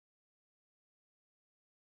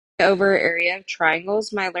Over area of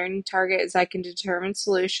triangles, my learning target is I can determine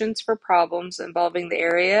solutions for problems involving the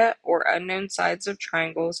area or unknown sides of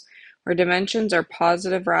triangles where dimensions are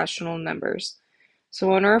positive rational numbers. So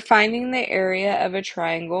when we're finding the area of a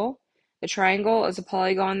triangle is a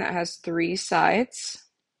polygon that has three sides.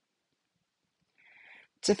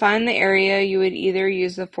 To find the area, you would either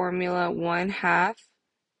use the formula 1/2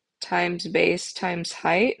 times base times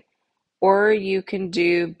height, or you can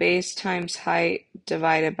do base times height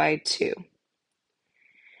divided by 2.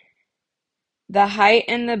 The height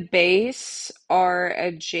and the base are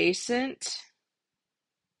adjacent.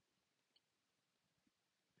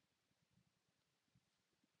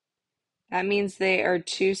 That means they are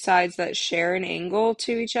two sides that share an angle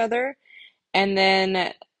to each other. And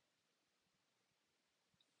then,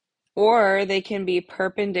 or they can be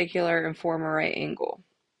perpendicular and form a right angle.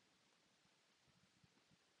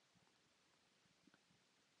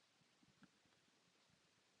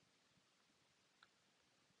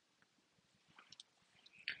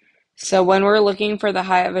 So when we're looking for the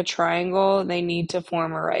height of a triangle, they need to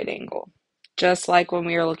form a right angle, just like when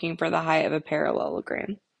we are looking for the height of a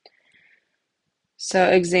parallelogram. So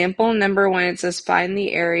example number 1, it says find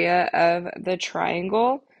the area of the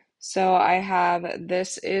triangle. So I have,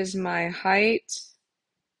 this is my height,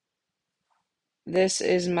 this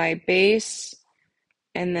is my base,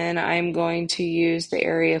 and then I'm going to use the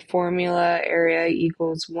area formula. Area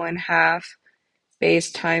equals 1/2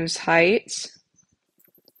 base times height.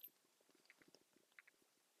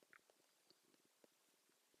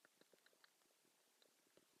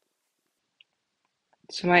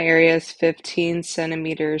 So my area is 15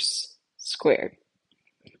 centimeters squared.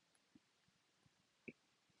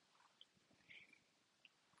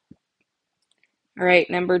 All right,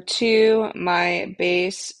 number 2, my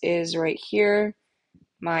base is right here.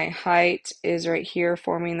 My height is right here,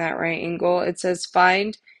 forming that right angle. It says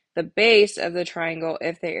find the base of the triangle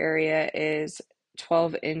if the area is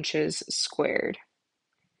 12 inches squared.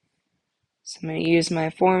 So I'm going to use my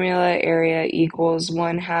formula. Area equals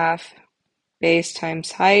 1/2 base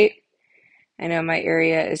times height. I know my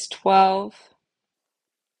area is 12.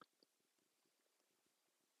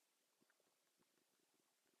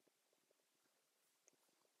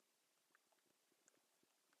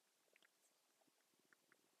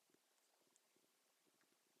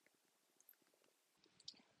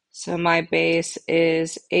 So my base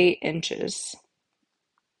is 8 inches.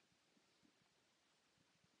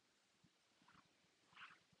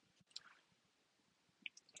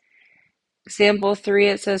 Example 3,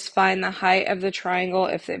 it says find the height of the triangle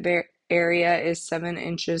if the area is 7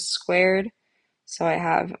 inches squared. So I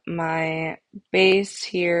have my base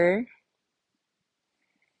here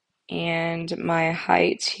and my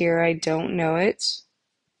height here. I don't know it.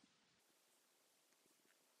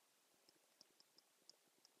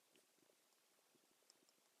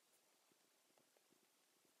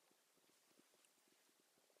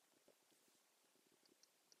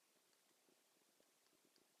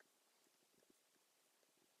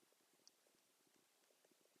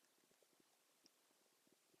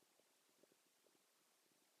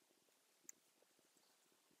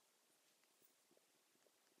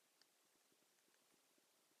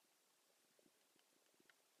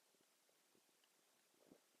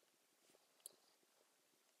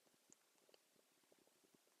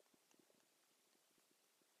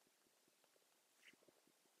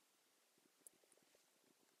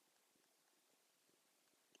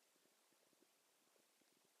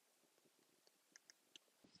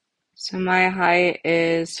 So my height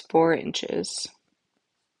is 4 inches.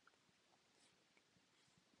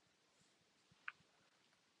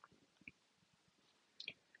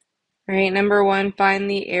 All right, number 1, find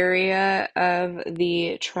the area of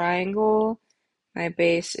the triangle. My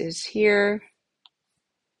base is here.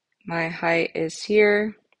 My height is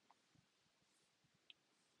here.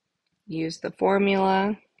 Use the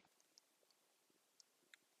formula.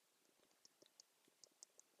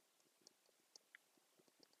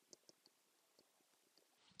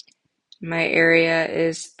 My area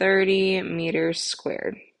is 30 meters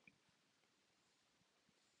squared.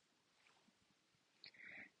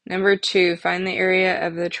 Number 2, find the area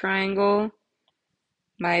of the triangle.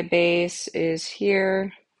 My base is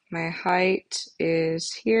here. My height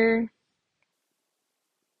is here.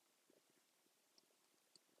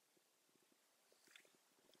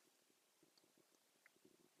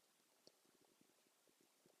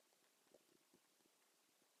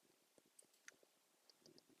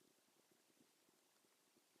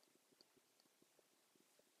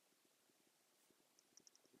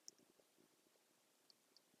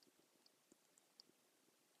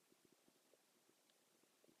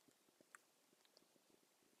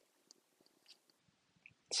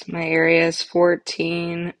 So my area is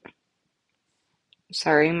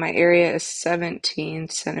 17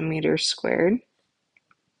 centimeters squared.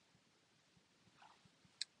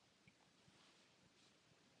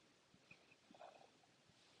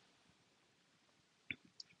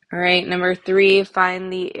 All right, number 3,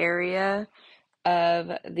 find the area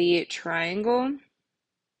of the triangle.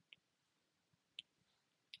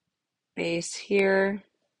 Base here,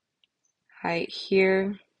 height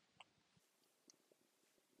here.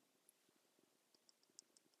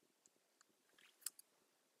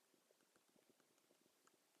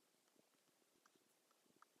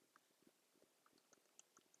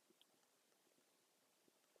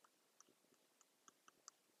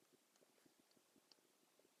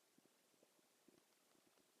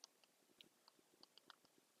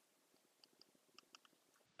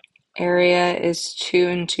 Area is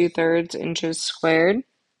 2 2/3 inches squared.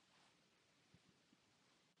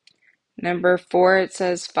 Number 4, it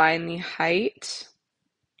says find the height.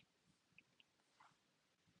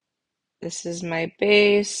 This is my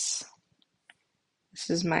base. This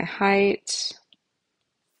is my height.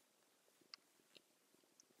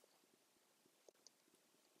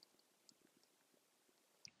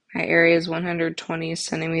 My area is 120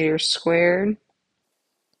 centimeters squared.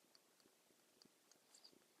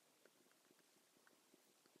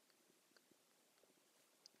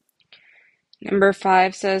 Number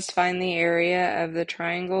 5 says find the area of the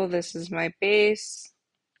triangle. This is my base,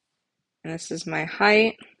 and this is my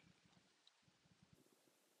height.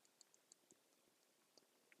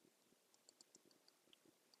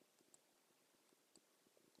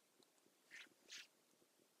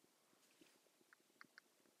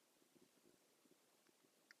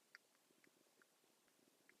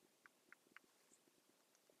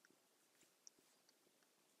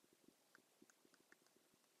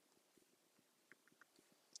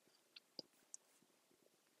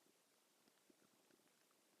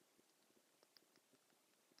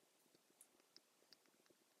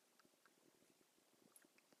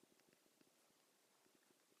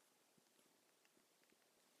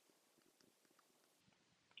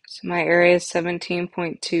 So my area is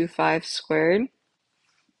 17.25 squared.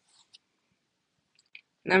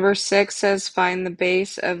 Number 6 says find the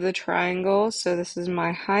base of the triangle. So this is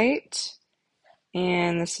my height,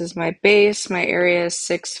 and this is my base. My area is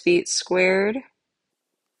 6 feet squared.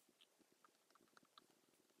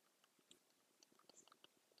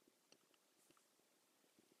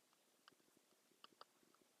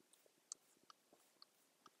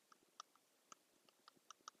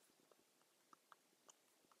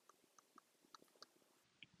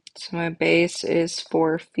 So my base is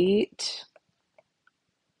 4 feet.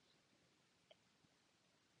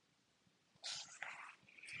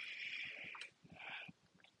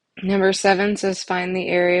 Number 7 says find the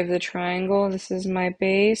area of the triangle. This is my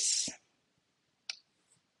base.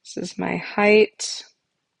 This is my height.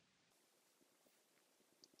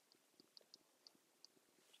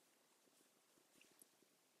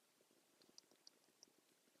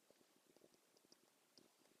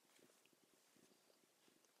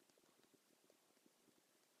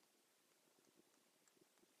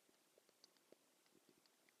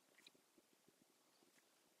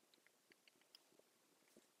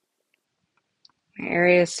 My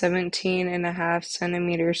area is 17.5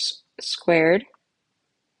 centimeters squared.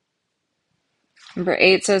 Number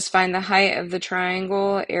 8 says find the height of the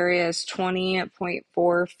triangle. Area is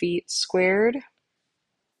 20.4 feet squared.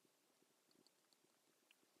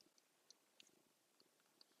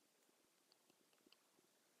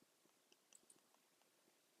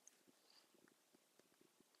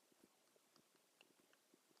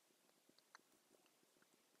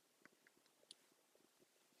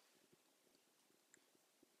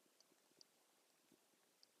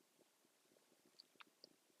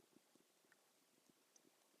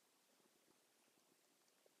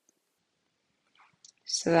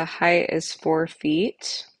 So the height is 4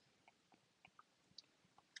 feet.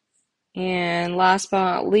 And last but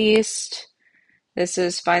not least, this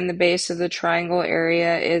is find the base of the triangle.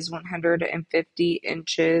 Area is 150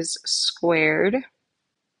 inches squared.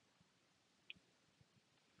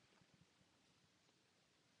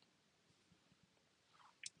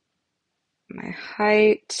 My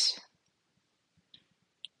height,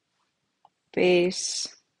 base,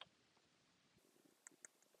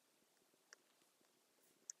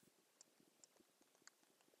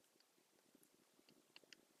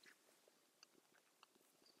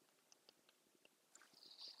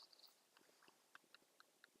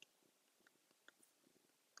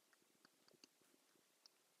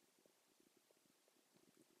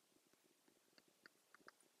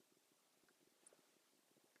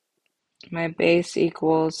 My base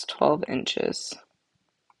equals 12 inches.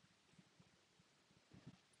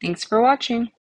 Thanks for watching.